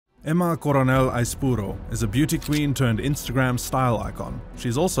Emma Coronel Aispuro is a beauty queen turned Instagram style icon.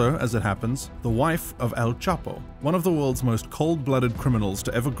 She's also, as it happens, the wife of El Chapo, one of the world's most cold-blooded criminals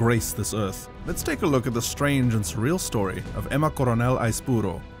to ever grace this earth. Let's take a look at the strange and surreal story of Emma Coronel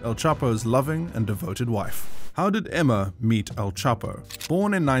Aispuro, El Chapo's loving and devoted wife. How did Emma meet El Chapo?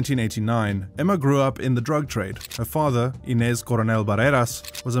 Born in 1989, Emma grew up in the drug trade. Her father, Inés Coronel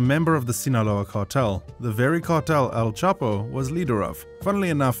Barreras, was a member of the Sinaloa cartel, the very cartel El Chapo was leader of. Funnily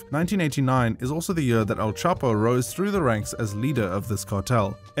enough, 1989 is also the year that El Chapo rose through the ranks as leader of this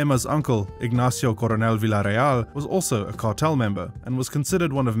cartel. Emma's uncle, Ignacio Coronel Villarreal, was also a cartel member and was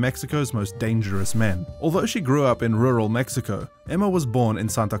considered one of Mexico's most dangerous men. Although she grew up in rural Mexico, Emma was born in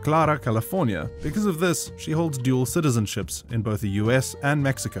Santa Clara, California. Because of this, she holds dual citizenships in both the US and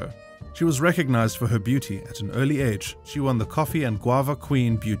Mexico. She was recognized for her beauty at an early age. She won the Coffee and Guava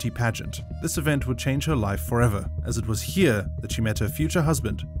Queen beauty pageant. This event would change her life forever, as it was here that she met her future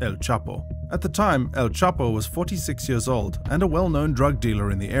husband, El Chapo. At the time, El Chapo was 46 years old and a well-known drug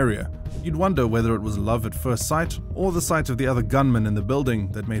dealer in the area. You'd wonder whether it was love at first sight or the sight of the other gunmen in the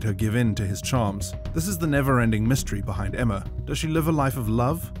building that made her give in to his charms. This is the never-ending mystery behind Emma. Does she live a life of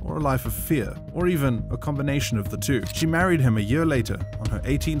love or a life of fear, or even a combination of the two? She married him a year later, on her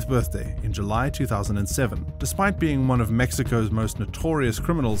 18th birthday in July 2007. Despite being one of Mexico's most notorious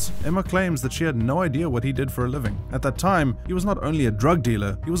criminals, Emma claims that she had no idea what he did for a living. At that time, he was not only a drug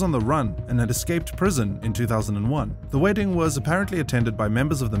dealer, he was on the run and had escaped prison in 2001. The wedding was apparently attended by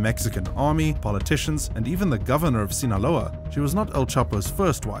members of the Mexican army, politicians, and even the governor of Sinaloa. She was not El Chapo's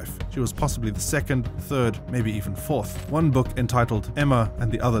first wife. She was possibly the second, third, maybe even fourth. One book entitled Emma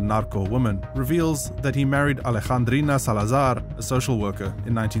and the Other Narco Woman reveals that he married Alejandrina Salazar, a social worker,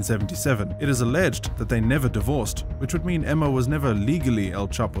 in 1977. It is alleged that they never divorced, which would mean Emma was never legally El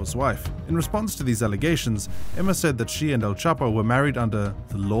Chapo's wife. In response to these allegations, Emma said that she and El Chapo were married under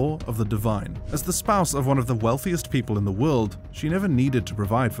the law of the divine. As the spouse of one of the wealthiest people in the world, she never needed to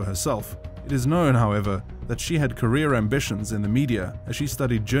provide for herself. It is known, however, that she had career ambitions in the media as she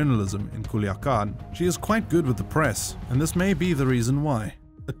studied journalism in Culiacan. She is quite good with the press, and this may be the reason why.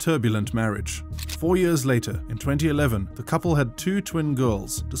 A turbulent marriage. 4 years later, in 2011, the couple had two twin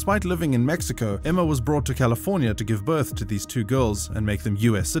girls. Despite living in Mexico, Emma was brought to California to give birth to these two girls and make them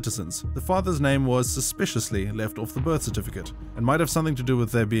US citizens. The father's name was suspiciously left off the birth certificate, and might have something to do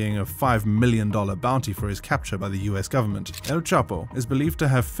with there being a $5 million bounty for his capture by the US government. El Chapo is believed to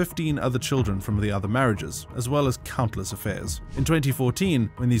have 15 other children from the other marriages, as well as countless affairs. In 2014,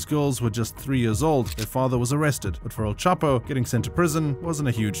 when these girls were just 3 years old, their father was arrested, but for El Chapo, getting sent to prison wasn't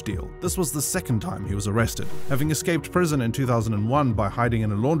a huge deal. This was the second time he was arrested, having escaped prison in 2001 by hiding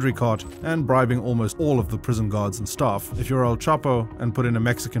in a laundry cart and bribing almost all of the prison guards and staff. If you're El Chapo and put in a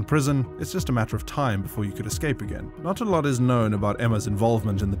Mexican prison, it's just a matter of time before you could escape again. Not a lot is known about Emma's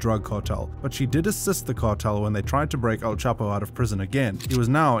involvement in the drug cartel, but she did assist the cartel when they tried to break El Chapo out of prison again. He was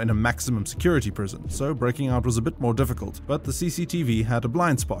now in a maximum security prison, so breaking out was a bit more difficult, but the CCTV had a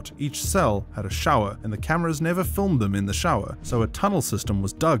blind spot. Each cell had a shower, and the cameras never filmed them in the shower, so a tunnel system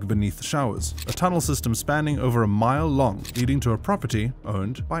was dug beneath the showers. A tunnel system spanning over a mile long, leading to a property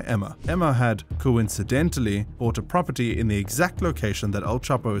owned by Emma. Emma had, coincidentally, bought a property in the exact location that El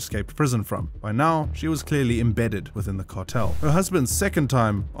Chapo escaped prison from. By now, she was clearly embedded within the cartel. Her husband's second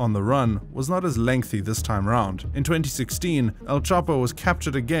time on the run was not as lengthy this time round. In 2016, El Chapo was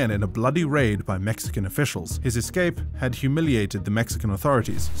captured again in a bloody raid by Mexican officials. His escape had humiliated the Mexican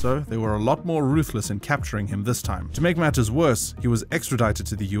authorities, so they were a lot more ruthless in capturing him this time. To make matters worse, he was extradited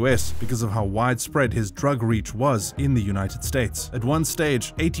to the US because of how widespread his drug reach was in the United States. At one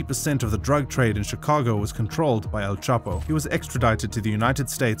stage, 80% of the drug trade in Chicago was controlled by El Chapo. He was extradited to the United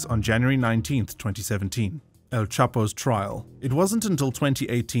States on January 19, 2017. El Chapo's trial. It wasn't until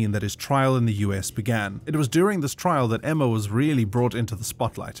 2018 that his trial in the US began. It was during this trial that Emma was really brought into the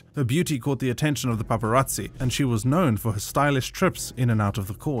spotlight. Her beauty caught the attention of the paparazzi, and she was known for her stylish trips in and out of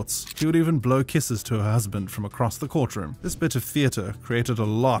the courts. She would even blow kisses to her husband from across the courtroom. This bit of theater created a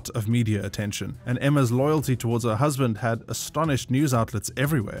lot of media attention, and Emma's loyalty towards her husband had astonished news outlets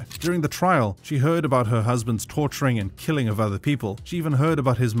everywhere. During the trial, she heard about her husband's torturing and killing of other people. She even heard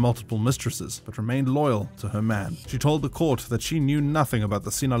about his multiple mistresses, but remained loyal to her man. She told the court that she knew nothing about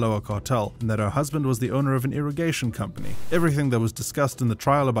the Sinaloa cartel and that her husband was the owner of an irrigation company. Everything that was discussed in the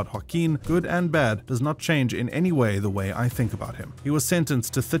trial about Joaquin, good and bad, does not change in any way the way I think about him. He was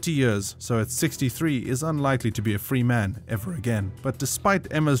sentenced to 30 years, so at 63 is unlikely to be a free man ever again. But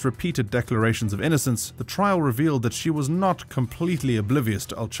despite Emma's repeated declarations of innocence, the trial revealed that she was not completely oblivious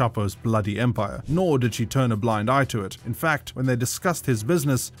to El Chapo's bloody empire, nor did she turn a blind eye to it. In fact, when they discussed his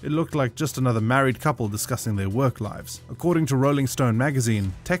business, it looked like just another married couple discussing balancing their work lives. According to Rolling Stone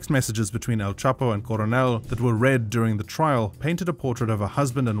magazine, text messages between El Chapo and Coronel that were read during the trial painted a portrait of a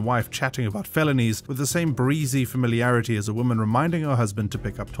husband and wife chatting about felonies with the same breezy familiarity as a woman reminding her husband to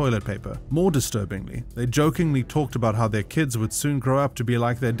pick up toilet paper. More disturbingly, they jokingly talked about how their kids would soon grow up to be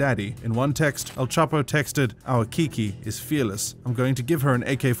like their daddy. In one text, El Chapo texted, "Our Kiki is fearless. I'm going to give her an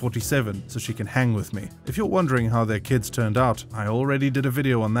AK-47 so she can hang with me." If you're wondering how their kids turned out, I already did a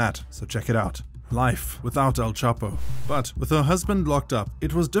video on that, so check it out. Life without El Chapo. But with her husband locked up,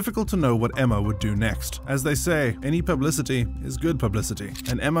 it was difficult to know what Emma would do next. As they say, any publicity is good publicity,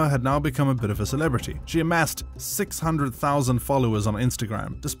 and Emma had now become a bit of a celebrity. She amassed 600,000 followers on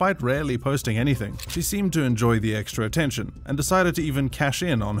Instagram, despite rarely posting anything. She seemed to enjoy the extra attention, and decided to even cash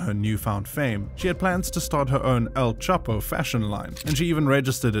in on her newfound fame. She had plans to start her own El Chapo fashion line, and she even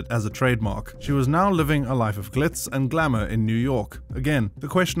registered it as a trademark. She was now living a life of glitz and glamour in New York. Again, the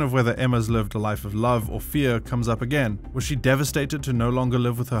question of whether Emma's lived a life of love or fear comes up again. Was she devastated to no longer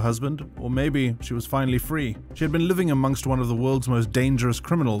live with her husband? Or maybe she was finally free. She had been living amongst one of the world's most dangerous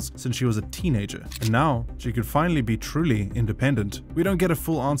criminals since she was a teenager, and now she could finally be truly independent. We don't get a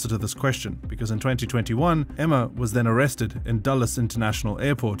full answer to this question, because in 2021, Emma was then arrested in Dulles International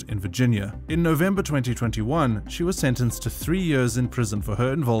Airport in Virginia. In November 2021, she was sentenced to 3 years in prison for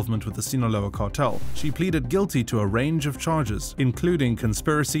her involvement with the Sinaloa cartel. She pleaded guilty to a range of charges, including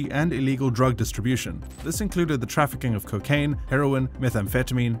conspiracy and illegal drug distribution. This included the trafficking of cocaine, heroin,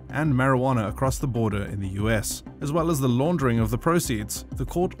 methamphetamine, and marijuana across the border in the US, as well as the laundering of the proceeds. The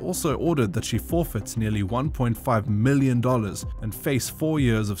court also ordered that she forfeits nearly $1.5 million and face 4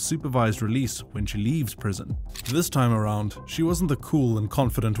 years of supervised release when she leaves prison. This time around, she wasn't the cool and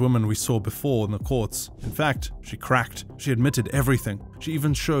confident woman we saw before in the courts. In fact, she cracked. She admitted everything. She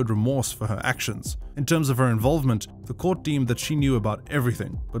even showed remorse for her actions. In terms of her involvement, the court deemed that she knew about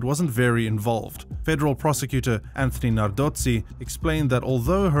everything, but wasn't very involved. Federal prosecutor Anthony Nardozzi explained that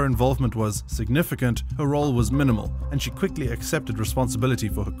although her involvement was significant, her role was minimal, and she quickly accepted responsibility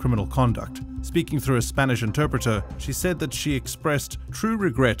for her criminal conduct. Speaking through a Spanish interpreter, she said that she expressed true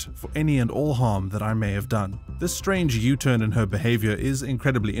regret for any and all harm that I may have done. This strange U-turn in her behavior is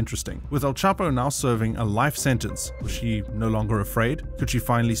incredibly interesting. With El Chapo now serving a life sentence, was she no longer afraid? Could she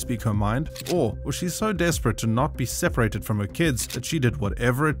finally speak her mind? Or was she so desperate to not be separated from her kids that she did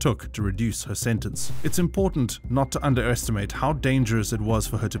whatever it took to reduce her sentence? It's important not to underestimate how dangerous it was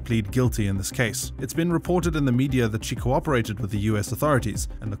for her to plead guilty in this case. It's been reported in the media that she cooperated with the US authorities,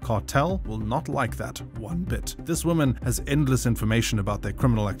 and the cartel will not like that one bit. This woman has endless information about their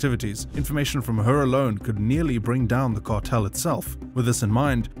criminal activities. Information from her alone could nearly bring down the cartel itself. With this in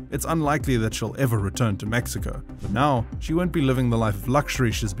mind, it's unlikely that she'll ever return to Mexico. But now, she won't be living the life of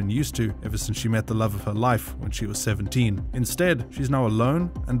luxury she's been used to ever since she met the love of her life when she was 17. Instead, she's now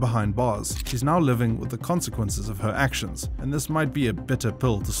alone and behind bars. She's now living with the consequences of her actions, and this might be a bitter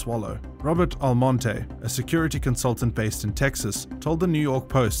pill to swallow. Robert Almonte, a security consultant based in Texas, told the New York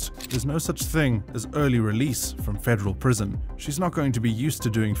Post, "There's no such thing as early release from federal prison. She's not going to be used to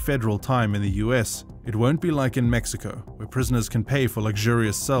doing federal time in the US. It won't be like in Mexico, where prisoners can pay for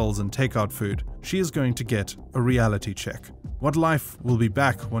luxurious cells and takeout food. She is going to get a reality check. What life will be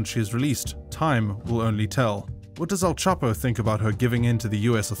back once she is released, time will only tell." What does El Chapo think about her giving in to the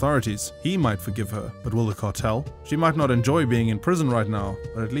US authorities? He might forgive her, but will the cartel? She might not enjoy being in prison right now,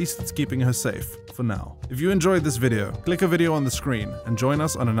 but at least it's keeping her safe for now. If you enjoyed this video, click a video on the screen and join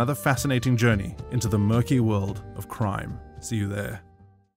us on another fascinating journey into the murky world of crime. See you there.